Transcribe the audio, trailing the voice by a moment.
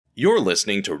You're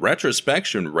listening to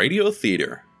Retrospection Radio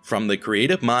Theater from the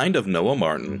creative mind of Noah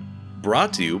Martin,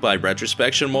 brought to you by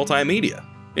Retrospection Multimedia.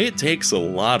 It takes a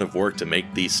lot of work to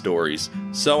make these stories,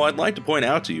 so I'd like to point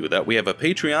out to you that we have a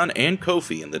Patreon and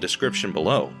Ko-fi in the description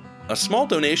below. A small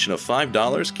donation of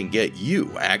 $5 can get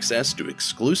you access to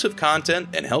exclusive content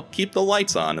and help keep the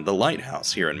lights on in the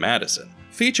lighthouse here in Madison.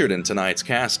 Featured in tonight's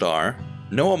cast are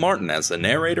Noah Martin as the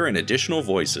narrator and additional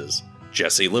voices,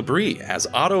 Jesse Labrie as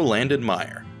Otto Landon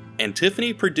Meyer, and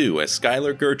Tiffany Perdue as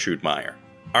Skylar Gertrude Meyer.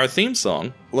 Our theme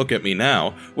song, Look at Me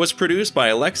Now, was produced by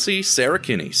Alexi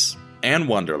Sarakinis and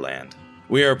Wonderland.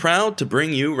 We are proud to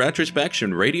bring you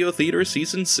Retrospection Radio Theater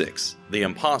Season 6, The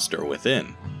Imposter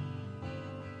Within.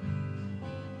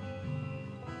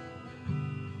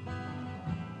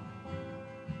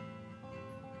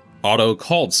 Otto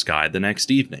called Sky the next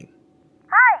evening.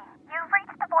 Hi, you've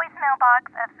reached the voicemail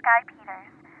box of Sky Peters.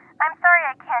 I'm sorry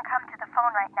I can't come to the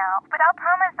phone right now, but I'll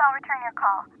promise I'll return your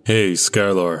call. Hey,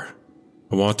 Skylar.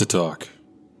 I want to talk.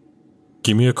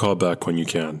 Give me a call back when you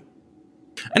can.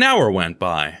 An hour went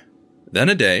by, then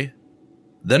a day,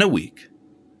 then a week.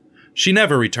 She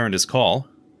never returned his call.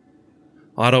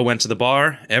 Otto went to the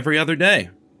bar every other day.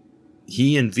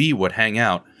 He and V would hang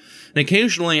out, and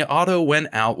occasionally Otto went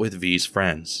out with V's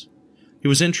friends. He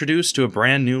was introduced to a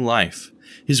brand new life.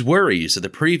 His worries of the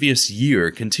previous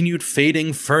year continued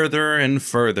fading further and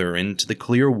further into the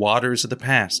clear waters of the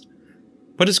past.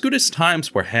 But as good as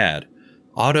times were had,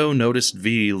 Otto noticed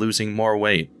V losing more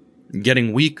weight,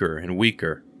 getting weaker and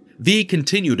weaker. V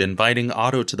continued inviting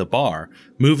Otto to the bar,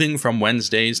 moving from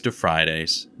Wednesdays to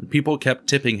Fridays, and people kept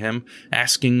tipping him,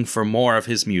 asking for more of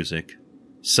his music.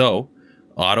 So,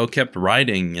 Otto kept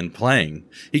writing and playing.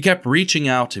 He kept reaching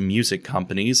out to music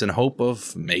companies in hope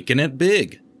of making it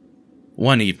big.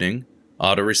 One evening,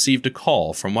 Otto received a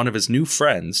call from one of his new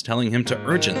friends telling him to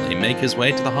urgently make his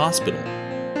way to the hospital.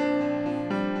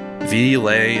 V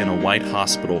lay in a white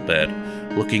hospital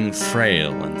bed, looking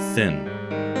frail and thin.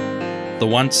 The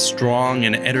once strong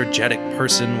and energetic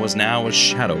person was now a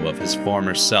shadow of his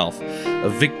former self, a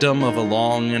victim of a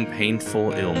long and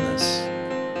painful illness.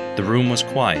 The room was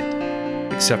quiet,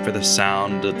 except for the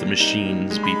sound of the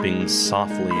machines beeping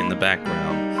softly in the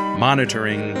background,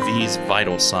 monitoring V's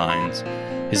vital signs.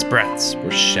 His breaths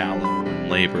were shallow and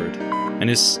labored, and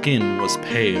his skin was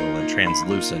pale and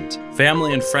translucent.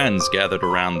 Family and friends gathered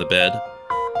around the bed,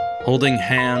 holding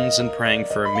hands and praying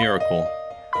for a miracle.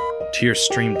 Tears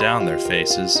streamed down their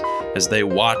faces as they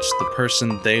watched the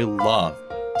person they loved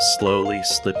slowly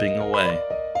slipping away.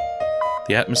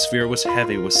 The atmosphere was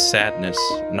heavy with sadness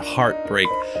and heartbreak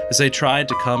as they tried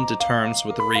to come to terms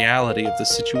with the reality of the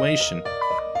situation.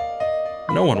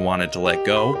 No one wanted to let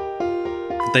go,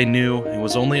 but they knew it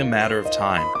was only a matter of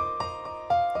time.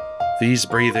 V's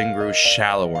breathing grew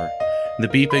shallower, and the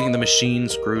beeping of the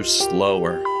machines grew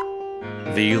slower.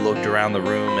 V looked around the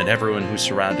room at everyone who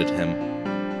surrounded him,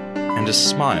 and a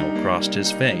smile crossed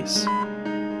his face.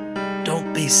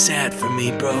 Don't be sad for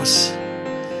me, bros.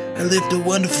 I lived a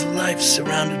wonderful life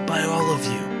surrounded by all of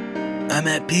you. I'm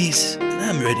at peace, and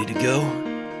I'm ready to go.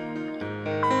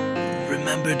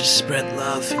 Remember to spread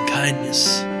love and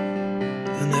kindness.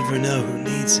 You'll never know who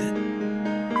needs it.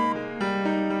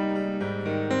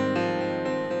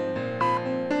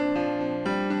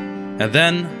 And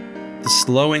then, the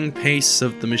slowing pace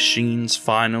of the machines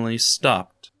finally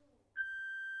stopped.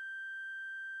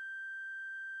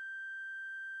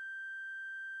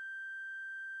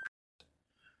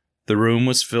 The room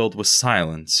was filled with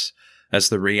silence as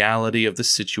the reality of the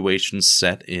situation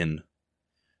set in.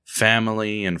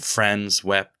 Family and friends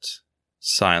wept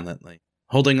silently,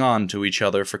 holding on to each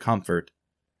other for comfort.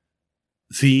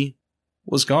 V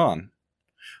was gone,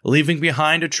 leaving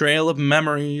behind a trail of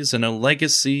memories and a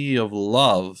legacy of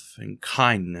love and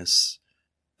kindness.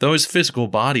 Though his physical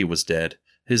body was dead,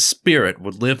 his spirit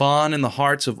would live on in the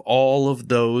hearts of all of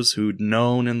those who'd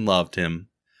known and loved him.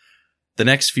 The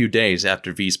next few days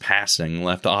after V's passing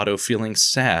left Otto feeling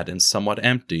sad and somewhat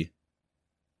empty.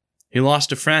 He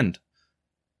lost a friend,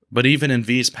 but even in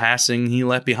V's passing, he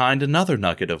left behind another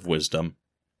nugget of wisdom.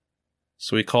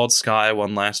 So he called Sky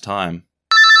one last time.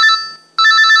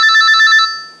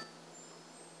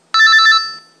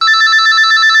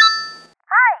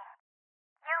 Hi,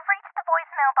 you've reached the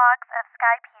voicemail box of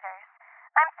Sky Peters.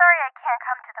 I'm sorry I can't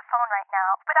come to the phone right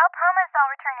now, but I'll promise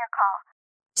I'll return your call.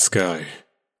 Sky,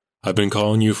 I've been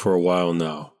calling you for a while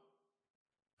now.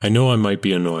 I know I might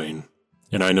be annoying,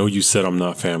 and I know you said I'm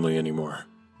not family anymore,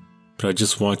 but I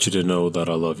just want you to know that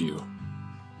I love you.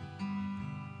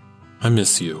 I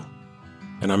miss you,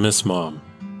 and I miss Mom.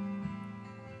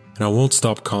 And I won't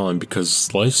stop calling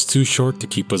because life's too short to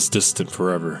keep us distant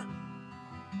forever.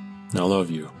 I love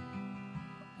you.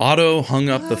 Otto hung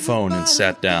up the phone and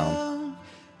sat down.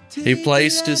 He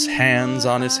placed his hands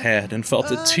on his head and felt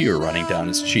a tear running down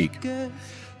his cheek.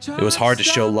 It was hard to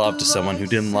show love to someone who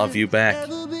didn't love you back,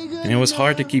 and it was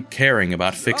hard to keep caring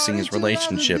about fixing his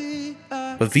relationship.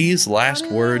 But these last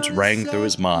words rang through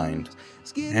his mind,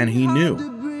 and he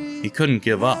knew he couldn't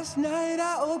give up.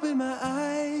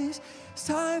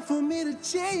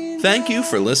 Thank you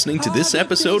for listening to this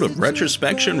episode of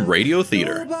Retrospection Radio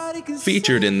Theater.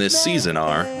 Featured in this season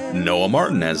are Noah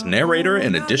Martin as narrator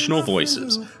and additional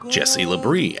voices, Jesse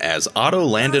Labrie as Otto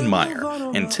Landon Meyer,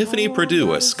 and Tiffany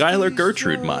Perdue as Skylar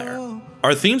Gertrude Meyer.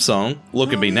 Our theme song,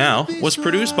 Look at Me Now, was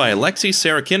produced by Alexi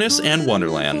Sarakinis and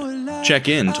Wonderland. Check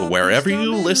in to wherever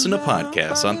you listen to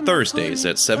podcasts on Thursdays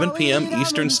at 7 p.m.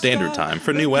 Eastern Standard Time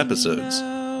for new episodes.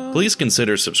 Please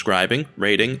consider subscribing,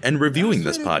 rating, and reviewing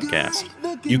this podcast.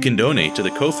 You can donate to the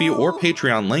Ko-fi or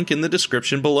Patreon link in the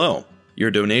description below.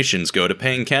 Your donations go to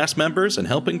paying cast members and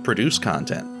helping produce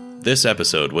content. This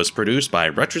episode was produced by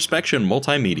Retrospection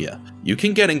Multimedia. You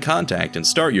can get in contact and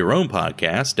start your own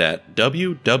podcast at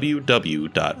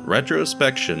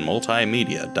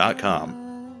www.retrospectionmultimedia.com.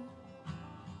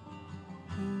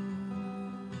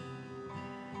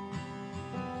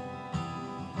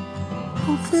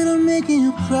 Hope that I'm making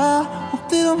you proud. Hope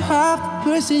that I'm half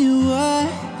the person you are.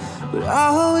 But I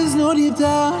always know deep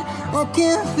down I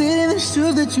can't fit in the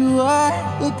shoes that you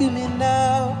are. Look at me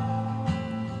now.